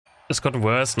It's gotten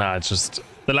worse. Nah, it's just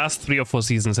the last 3 or 4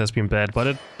 seasons has been bad,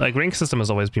 but like rank system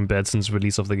has always been bad since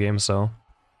release of the game, so.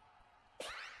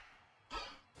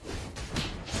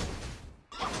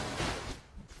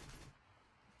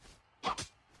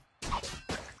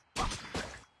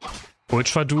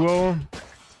 Ultra Duo.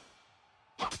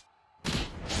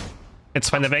 It's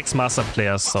fine, they're ex-master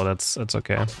players, so it's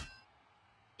okay.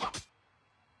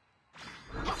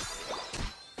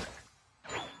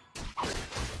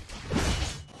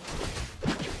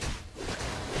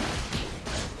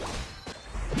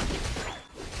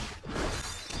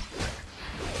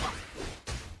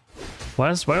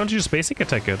 Why don't you just basic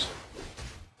attack it?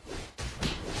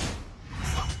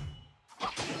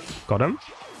 Got him.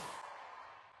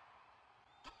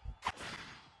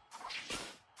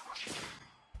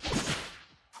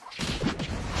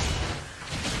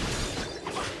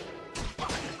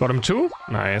 Got him too?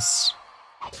 Nice.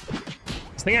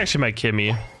 This thing actually might kill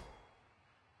me.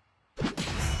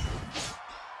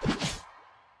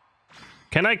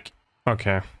 Can I?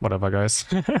 Okay, whatever, guys.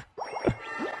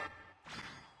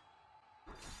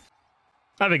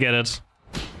 I will get it.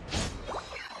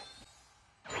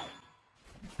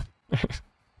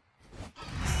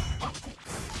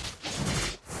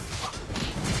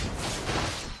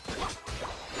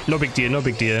 No big deal, no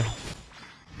big deal.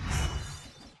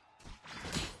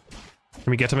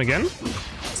 Can we get him again?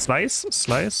 Slice?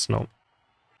 Slice? No.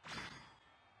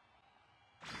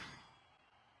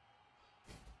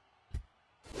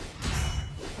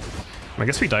 I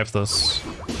guess we dive this.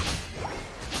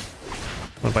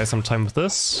 We'll buy some time with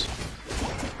this.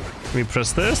 We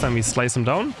press this and we slice him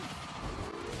down.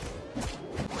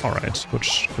 Alright, good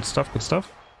stuff, good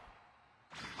stuff.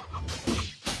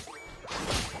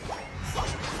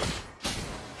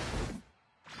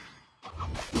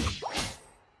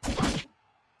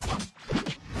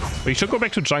 We should go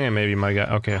back to jungling maybe, my guy.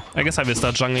 Okay, I guess I will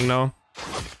start jungling now.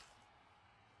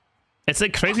 It's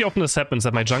like crazy often this happens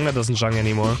that my jungler doesn't jungle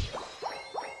anymore.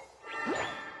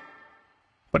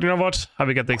 But you know what? I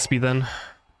will get the XP then.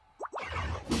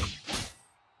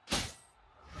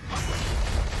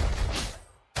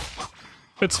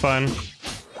 It's fine.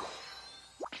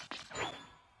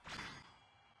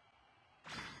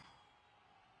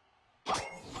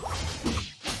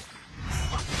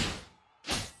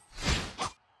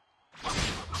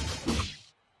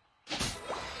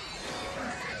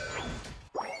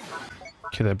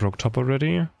 Okay, they broke top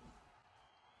already.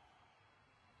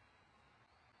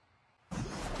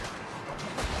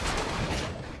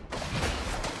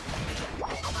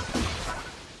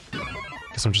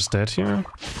 Guess I'm just dead here.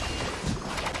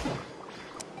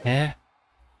 Yeah.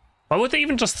 Why would they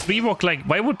even just 3 walk like...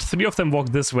 Why would 3 of them walk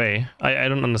this way? I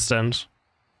don't understand.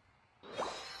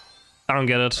 I don't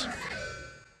get it.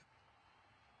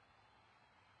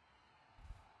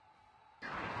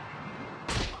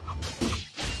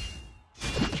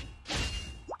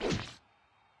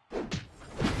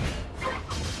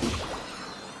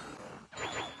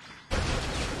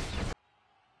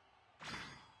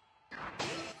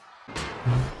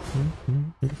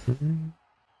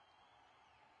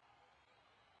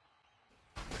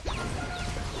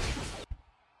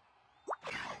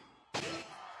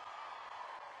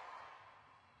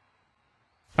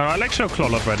 Oh, I like Shadow Claw a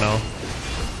lot right now.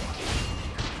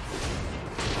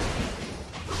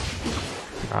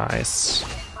 Nice.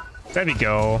 There we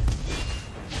go.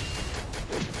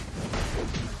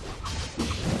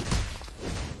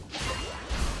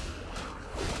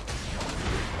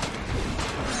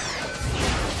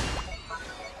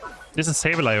 There's a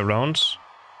Sableye around.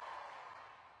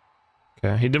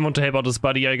 Okay, he didn't want to help out his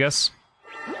buddy, I guess.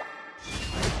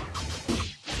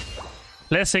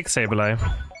 Classic Sableye.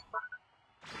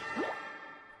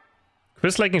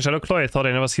 Chris liking Shadow Claw, I thought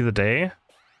I never see the day.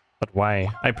 But why?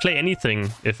 I play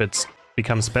anything if it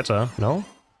becomes better, no?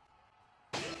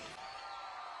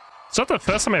 It's not the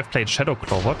first time I've played Shadow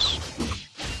Claw, what?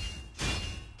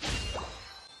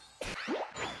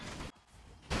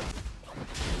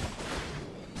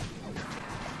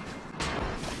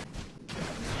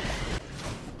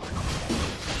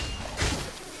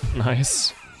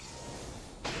 Nice.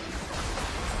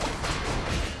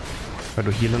 Try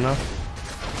to heal enough.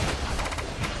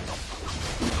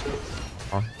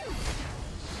 Oh.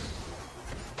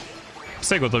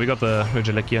 Sehr gut, so we got the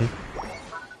Regilekian.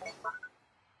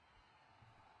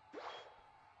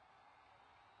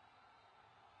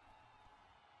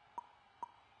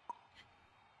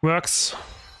 Works.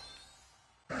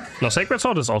 No, Sacred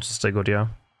Sword is also still good, yeah.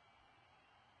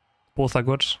 Both are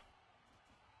good.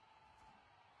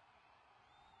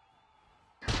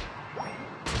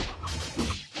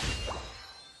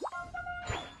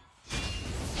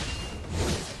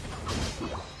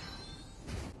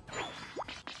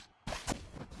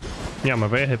 Yeah, am I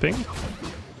very hipping?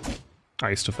 Ah,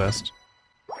 he's too fast.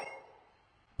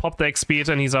 Pop the X speed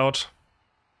and he's out.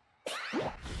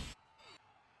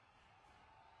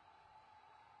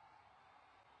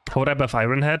 How would I buff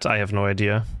Iron Head? I have no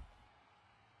idea.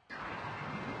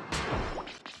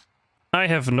 I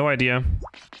have no idea.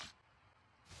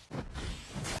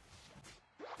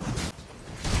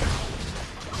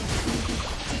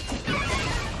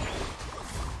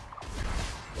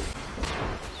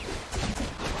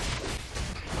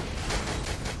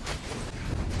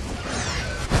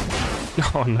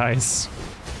 Oh, nice.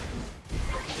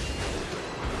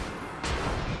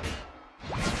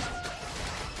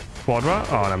 Quadra?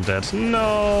 Oh, and I'm dead.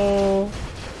 No!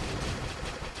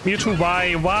 Mewtwo,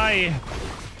 why? Why?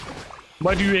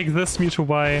 Why do you exist, Mewtwo?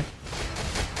 Why?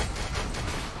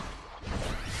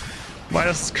 Why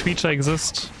does this creature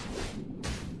exist?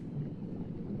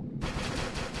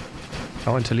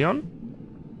 Oh, Inteleon?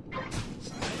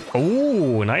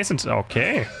 Oh, nice.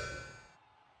 Okay.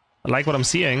 I like what I'm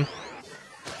seeing.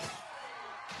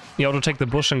 He auto-attacked the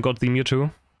bush and got the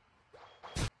Mewtwo.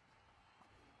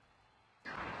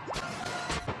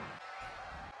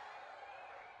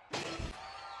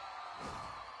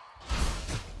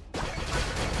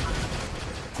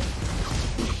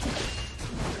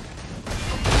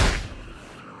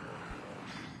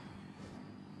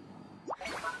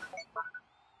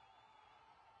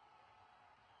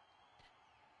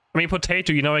 I mean,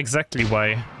 Potato, you know exactly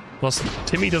why. Because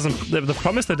Timmy doesn't... The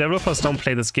problem is that developers don't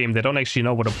play this game. They don't actually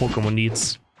know what a Pokemon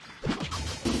needs.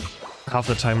 Half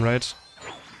the time, right?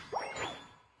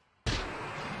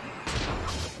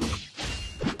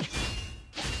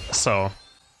 So.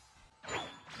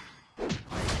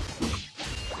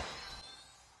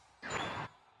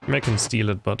 I can steal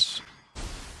it, but...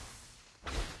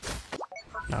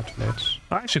 Not too late.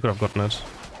 I actually could have gotten it.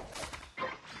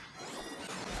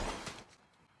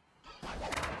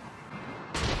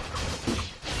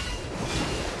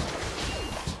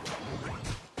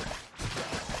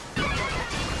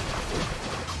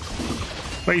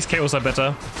 These KOs are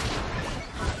better.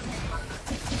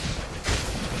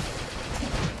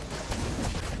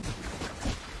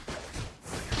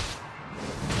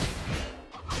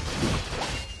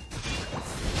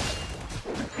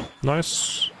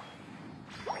 Nice.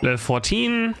 Level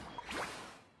 14.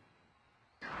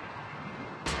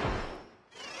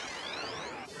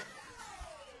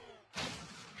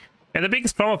 And the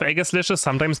biggest problem of Aegislash is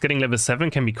sometimes getting level 7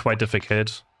 can be quite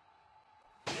difficult.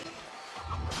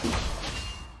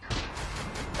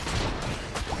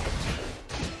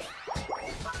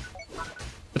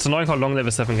 It's annoying how long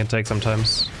level 7 can take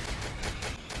sometimes.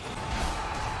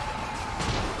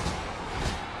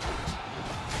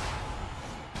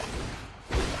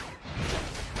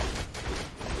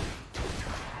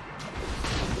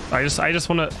 I just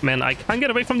wanna... Man, I can't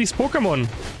get away from these Pokemon.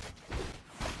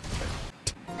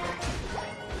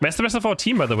 Where's the rest of our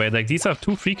team, by the way? Like, these are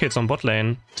 2 free kills on bot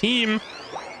lane. Team!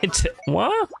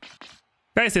 What?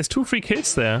 Guys, there's 2 free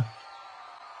kills there.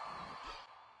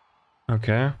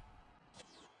 Okay.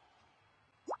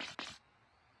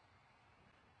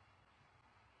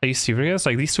 Are you serious?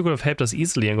 Like, these 2 could have helped us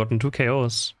easily and gotten 2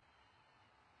 KOs.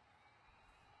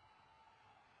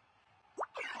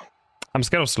 I'm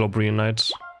scared of slow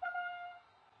Reunite.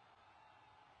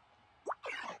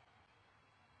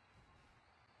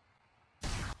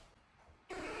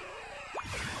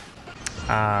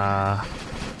 Ah.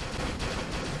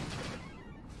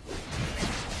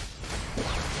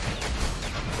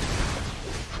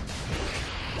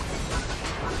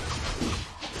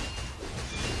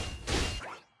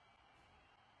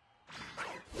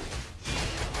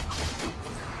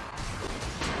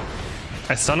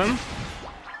 I stun him.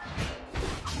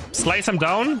 Slice him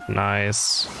down.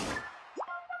 Nice.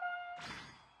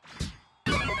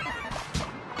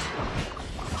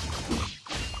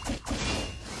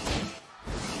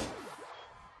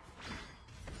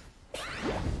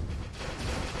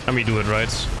 And we do it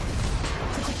right.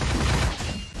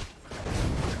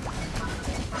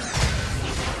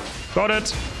 Got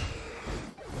it.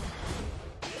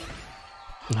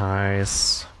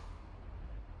 Nice.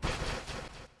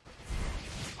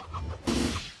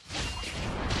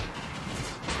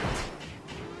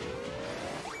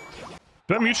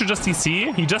 Did Mewtwo just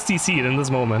DC? He just DC'd in this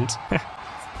moment.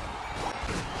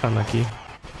 Unlucky.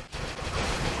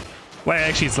 Well,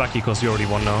 actually it's lucky because you already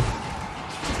won now.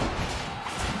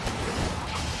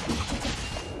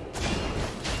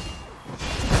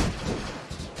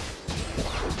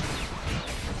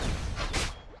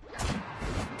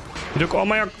 He took all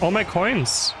my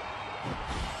coins.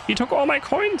 He took all my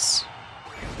coins.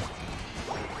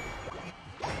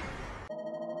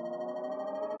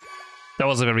 That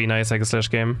was a very nice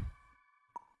Aegislash game.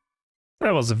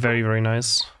 That was very, very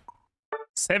nice.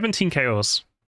 17 KOs.